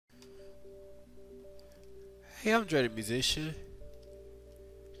Hey, I'm Dreaded Musician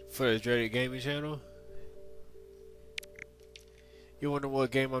for the Dreaded Gaming channel. You wonder what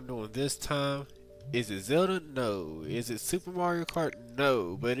game I'm doing this time? Is it Zelda? No. Is it Super Mario Kart?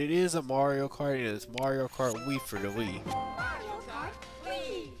 No. But it is a Mario Kart and it's Mario Kart Wii for the Wii. Mario Kart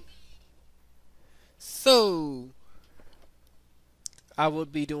Wii. So, I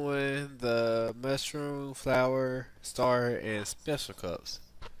would be doing the Mushroom, Flower, Star, and Special Cups.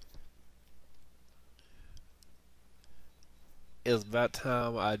 It was about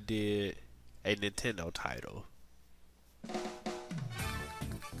time I did a Nintendo title.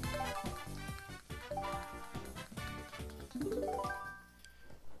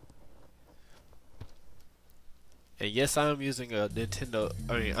 And yes, I am using a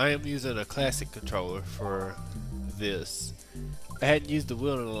I am using a classic controller for this. I hadn't used the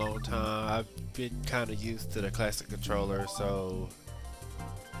wheel in a long time. I've been kind of used to the classic controller, so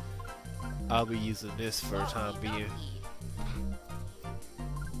I'll be using this for the time being.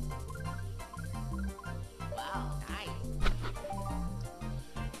 Wow, nice.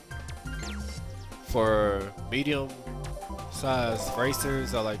 For medium size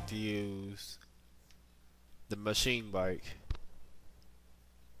racers, I like to use the machine bike.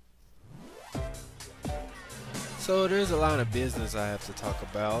 So there's a line of business I have to talk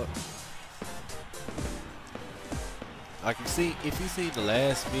about. Like you see, if you see the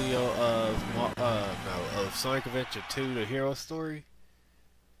last video of Sonic Adventure 2: The Hero Story,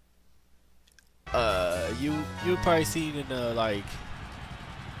 you probably seen in the like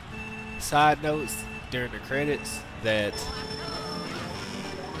side notes during the credits that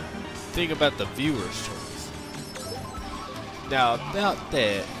think about the viewer's choice. Now about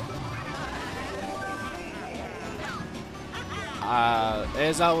that,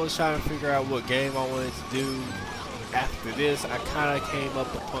 as I was trying to figure out what game I wanted to do after this, I kind of came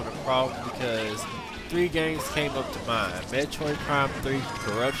up upon a problem because 3 games came up to mind: Metroid Prime 3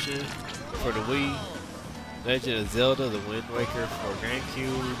 Corruption for the Wii, Legend of Zelda: The Wind Waker for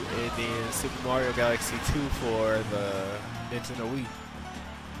GameCube, and then Super Mario Galaxy 2 for the Nintendo Wii.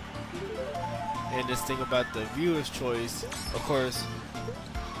 And this thing about the viewer's choice, of course,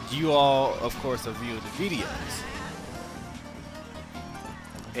 you all, of course, are viewing the videos.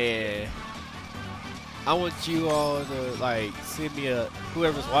 And I want you all to like send me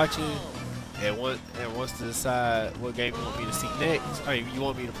whoever's watching and wants to decide what game you want me to see next. I mean, you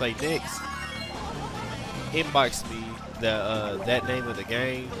want me to play next. Inbox me that name of the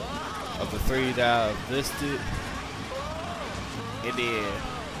game of the 3 that I've listed, and then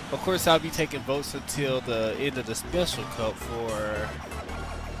of course I'll be taking votes until the end of the special cup for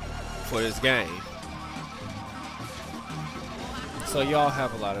this game. So y'all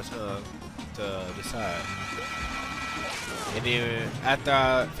have a lot of time to decide. And then after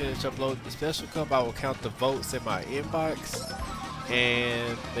I finish uploading the special cup, I will count the votes in my inbox,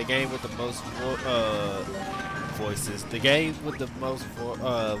 and the game with the most voices, the game with the most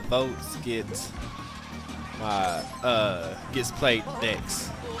votes gets played next.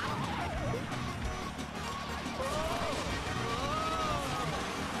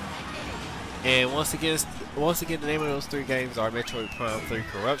 And once again, the name of those 3 games are Metroid Prime 3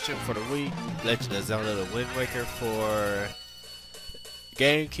 Corruption for the Wii, Legend of Zelda: The Wind Waker for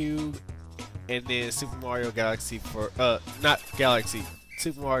GameCube, and then Super Mario Galaxy for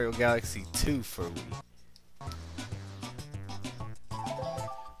Super Mario Galaxy 2 for Wii.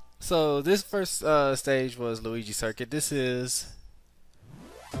 So this first stage was Luigi Circuit. This is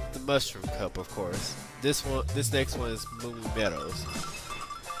the Mushroom Cup, of course. This next one is Moon Meadows.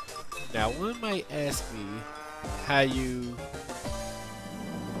 Now, one might ask me how you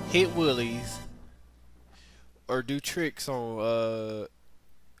hit wheelies or do tricks on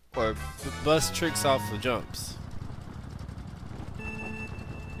or bust tricks off of jumps.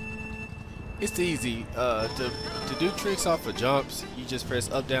 It's easy. To do tricks off of jumps, you just press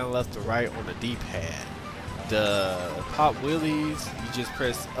up, down, left, or right on the D-pad. The pop wheelies, you just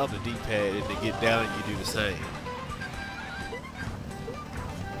press up the D-pad, and to get down, you do the same.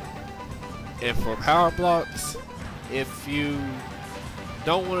 And for power blocks, if you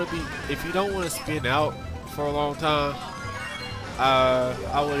don't want to spin out for a long time,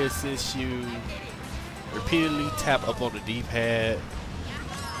 I would assist you repeatedly tap up on the D-pad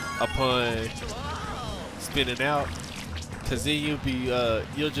upon spinning out, because then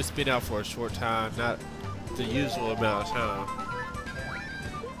you'll just spin out for a short time, not the usual amount of time.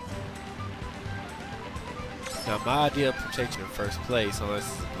 Now, my idea of protecting in first place, unless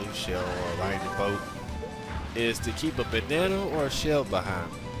it's a blue shell or a lightning bolt, is to keep a banana or a shell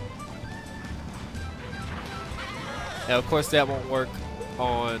behind me. And of course, that won't work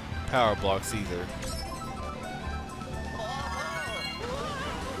on power blocks either.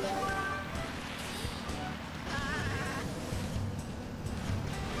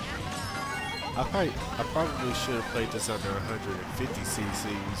 I probably should have played this under 150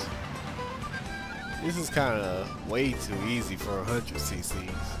 cc's. This is kind of way too easy for 100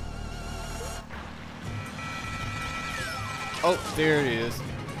 cc's. Oh, there it is.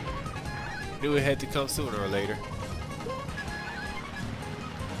 Knew it had to come sooner or later.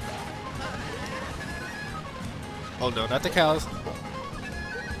 Oh no, not the cows.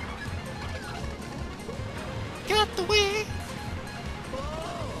 Get out the way!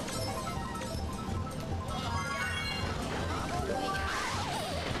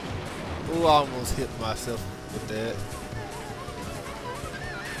 Ooh, I almost hit myself with that.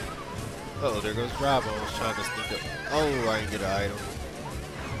 Uh oh, there goes Bravo. I was trying to sneak up. Oh, I didn't get an item.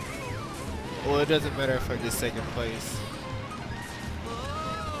 Well, it doesn't matter if I get second place.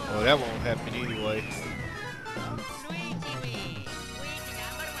 Well, that won't happen anyway.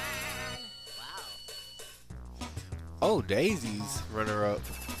 Oh, Daisy's runner-up.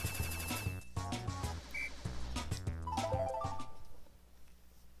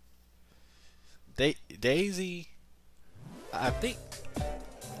 Daisy, I think,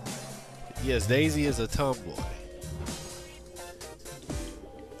 yes, Daisy is a tomboy.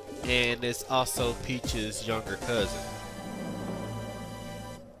 And it's also Peach's younger cousin.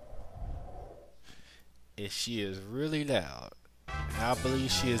 And she is really loud. I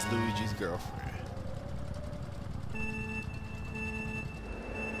believe she is Luigi's girlfriend.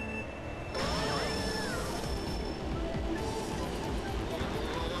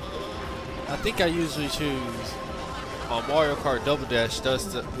 I think I usually choose on Mario Kart Double Dash. That's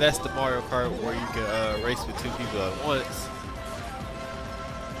the Mario Kart where you can race with two people at once.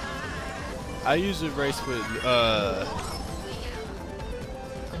 I usually race with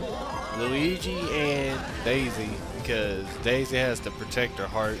Luigi and Daisy because Daisy has the protector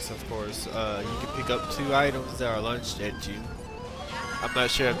hearts, of course. You can pick up 2 items that are launched at you. I'm not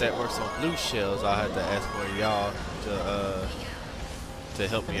sure if that works on blue shells. I'll have to ask one of y'all to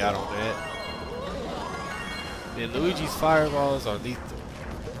help me out on that. And Luigi's fireballs are lethal.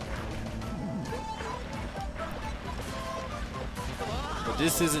 But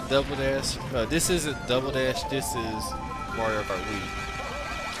this isn't Double Dash. This isn't Double Dash. This is Mario Kart Wii.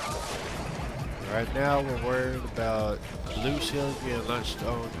 Right now, we're worried about blue shells being launched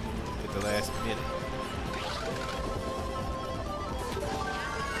on you at the last minute.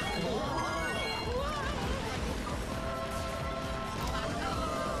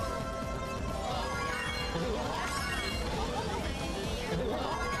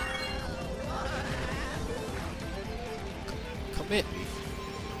 Commit me.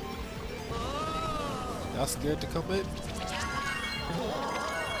 Y'all scared to commit?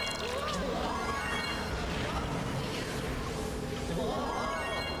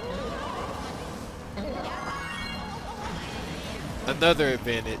 Another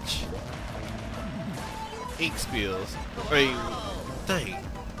advantage. Ink spills. Dang.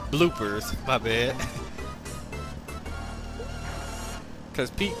 Bloopers, my bad. Cause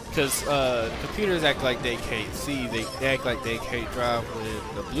computers act like they can't see, they act like they can't drive when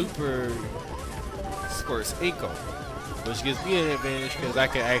the blooper squirts ink on them. Which gives me an advantage because I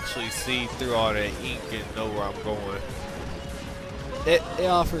can actually see through all that ink and know where I'm going. It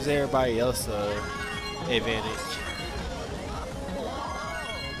offers everybody else an advantage.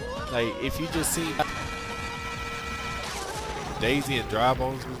 Like, if you just see Daisy and Dry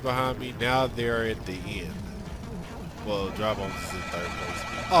Bones was behind me, now they're at the end. Well, Dry Bones is in 3rd place.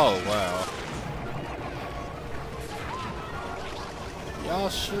 Oh, wow. Y'all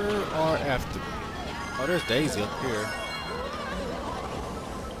sure are after me. Oh, there's Daisy up here.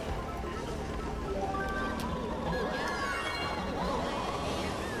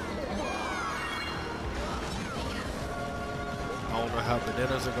 I don't know how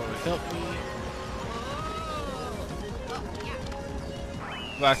bananas are going to help me.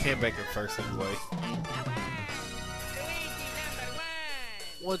 But I came back in first anyway.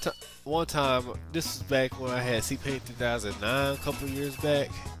 One time, this was back when I had C-Paint 2009, a couple years back.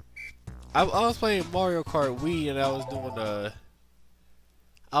 I was playing Mario Kart Wii and I was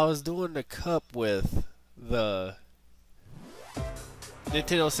doing the cup with the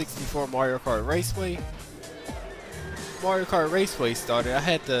Nintendo 64 Mario Kart Raceway. Mario Kart Raceway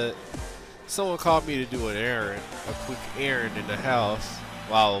started. Someone called me to do an errand, a quick errand in the house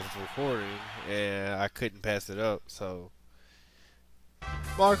while I was recording, and I couldn't pass it up, so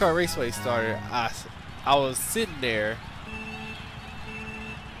Mario Kart Raceway started. I was sitting there,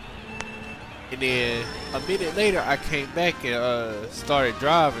 and then a minute later I came back and started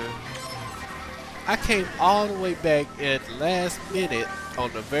driving. I came all the way back at the last minute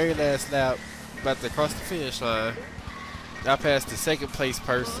on the very last lap, about to cross the finish line. I passed the 2nd place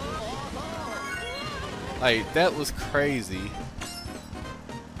person. Like, that was crazy.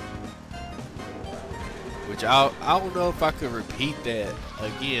 Which I don't know if I could repeat that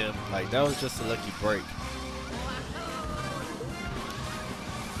again. Like, that was just a lucky break.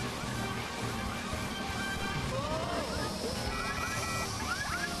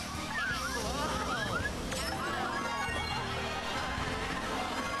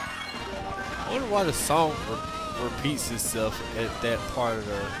 I wonder why the song repeats itself at that part of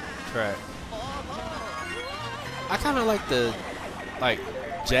the track. I kind of like the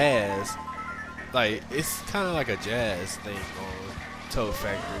jazz. Like, it's kind of like a jazz thing on Toad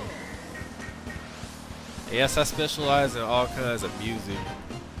Factory. Yes, I specialize in all kinds of music.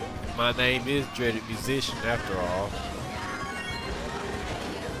 My name is Dreaded Musician after all.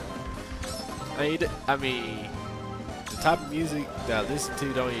 I mean, the type of music that I listen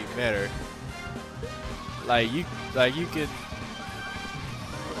to don't even matter. Like you can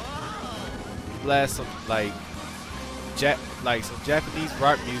blast some some Japanese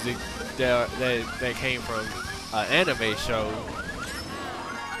rock music that came from an anime show,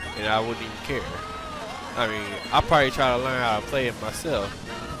 and I wouldn't even care. I mean, I'll probably try to learn how to play it myself.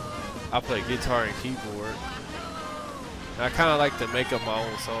 I play guitar and keyboard. And I kind of like to make up my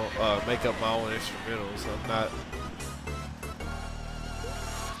own song, make up my own instrumentals. I'm not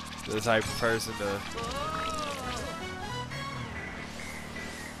the type of person to.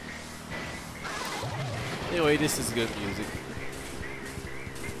 Anyway, this is good music.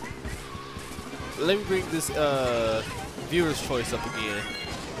 Let me bring this viewer's choice up again.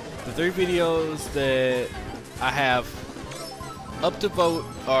 The 3 videos that I have up to vote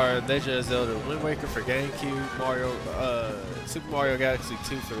are Legend of Zelda Wind Waker for GameCube, Mario, Super Mario Galaxy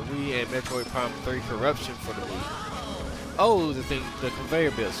 2 for the Wii, and Metroid Prime 3 Corruption for the Wii. Oh, the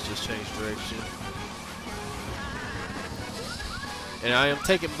conveyor belts just changed direction. And I am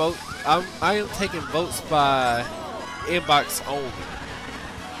taking votes. I am taking votes by inbox only.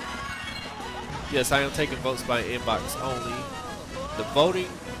 Yes, I am taking votes by inbox only. The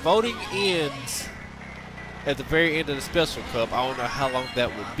voting ends at the very end of the Special Cup. I don't know how long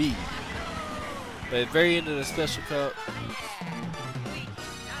that will be, but at the very end of the Special Cup,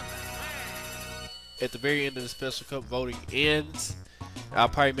 voting ends. I'll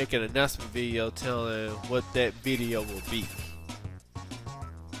probably make an announcement video telling what that video will be.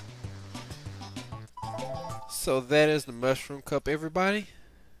 So that is the Mushroom Cup, everybody.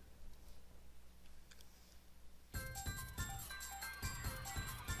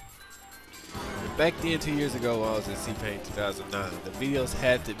 Back then, 2 years ago, when I was in C-Pain 2009, the videos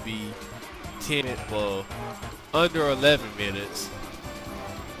had to be 10 minutes, well, under 11 minutes.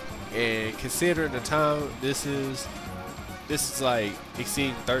 And considering the time, this is like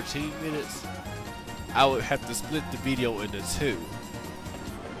exceeding 13 minutes. I would have to split the video into 2.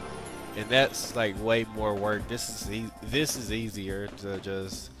 And that's like way more work. This is easier to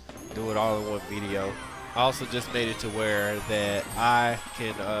just do it all in one video. I also just made it to where that I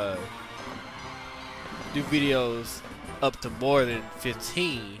can do videos up to more than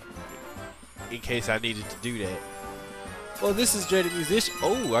 15 in case I needed to do that. Well, this is Dreaded Musician.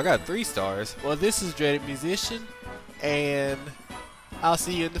 Oh, I got 3 stars. Well, this is Dreaded Musician, and I'll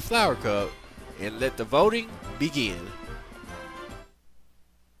see you in the Flower Cup. And let the voting begin.